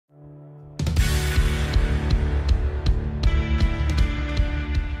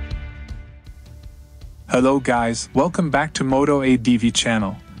Hello guys, welcome back to Moto ADV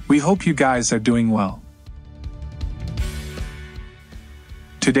channel. We hope you guys are doing well.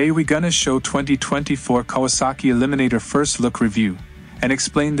 Today we gonna show 2024 Kawasaki Eliminator first look review and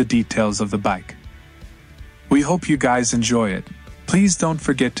explain the details of the bike. We hope you guys enjoy it. Please don't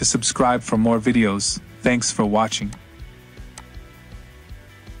forget to subscribe for more videos. Thanks for watching.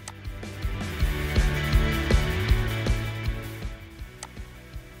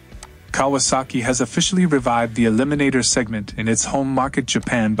 Kawasaki has officially revived the Eliminator segment in its home market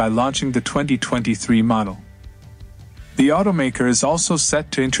Japan by launching the 2023 model. The automaker is also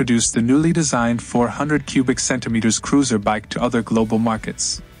set to introduce the newly designed 400 cubic centimeters cruiser bike to other global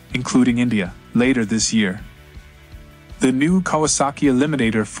markets, including India, later this year. The new Kawasaki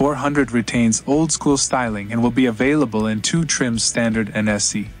Eliminator 400 retains old-school styling and will be available in two trims, Standard and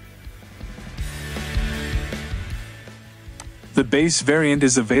SE. The base variant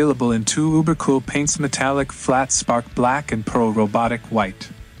is available in two uber-cool paints: metallic flat spark black and pearl robotic white.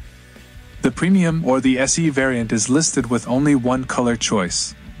 The premium or the SE variant is listed with only one color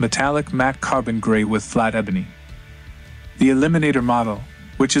choice, metallic matte carbon gray with flat ebony. The Eliminator model,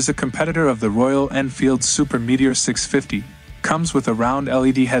 which is a competitor of the Royal Enfield Super Meteor 650, comes with a round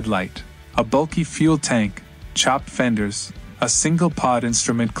LED headlight, a bulky fuel tank, chopped fenders, a single pod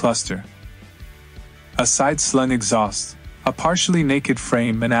instrument cluster, a side-slung exhaust, a partially naked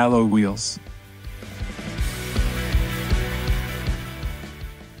frame and alloy wheels.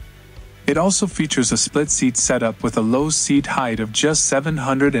 It also features a split seat setup with a low seat height of just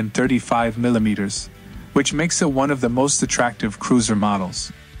 735 mm, which makes it one of the most attractive cruiser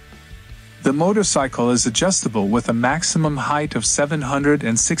models. The motorcycle is adjustable with a maximum height of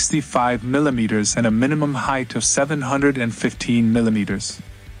 765 mm and a minimum height of 715 mm.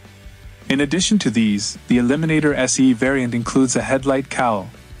 In addition to these, the Eliminator SE variant includes a headlight cowl,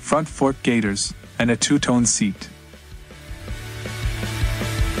 front fork gaiters, and a two-tone seat.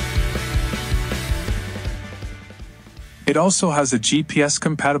 It also has a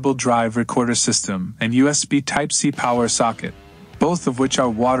GPS-compatible drive recorder system and USB Type-C power socket, both of which are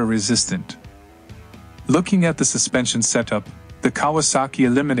water-resistant. Looking at the suspension setup, the Kawasaki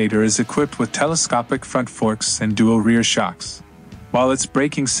Eliminator is equipped with telescopic front forks and dual rear shocks, while its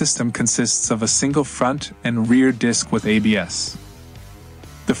braking system consists of a single front and rear disc with ABS.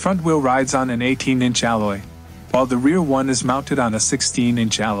 The front wheel rides on an 18-inch alloy, while the rear one is mounted on a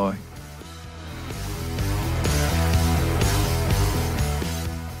 16-inch alloy.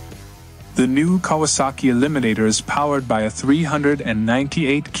 The new Kawasaki Eliminator is powered by a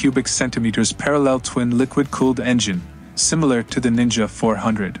 398 cubic centimeters parallel twin liquid-cooled engine, similar to the Ninja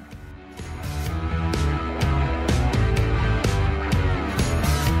 400.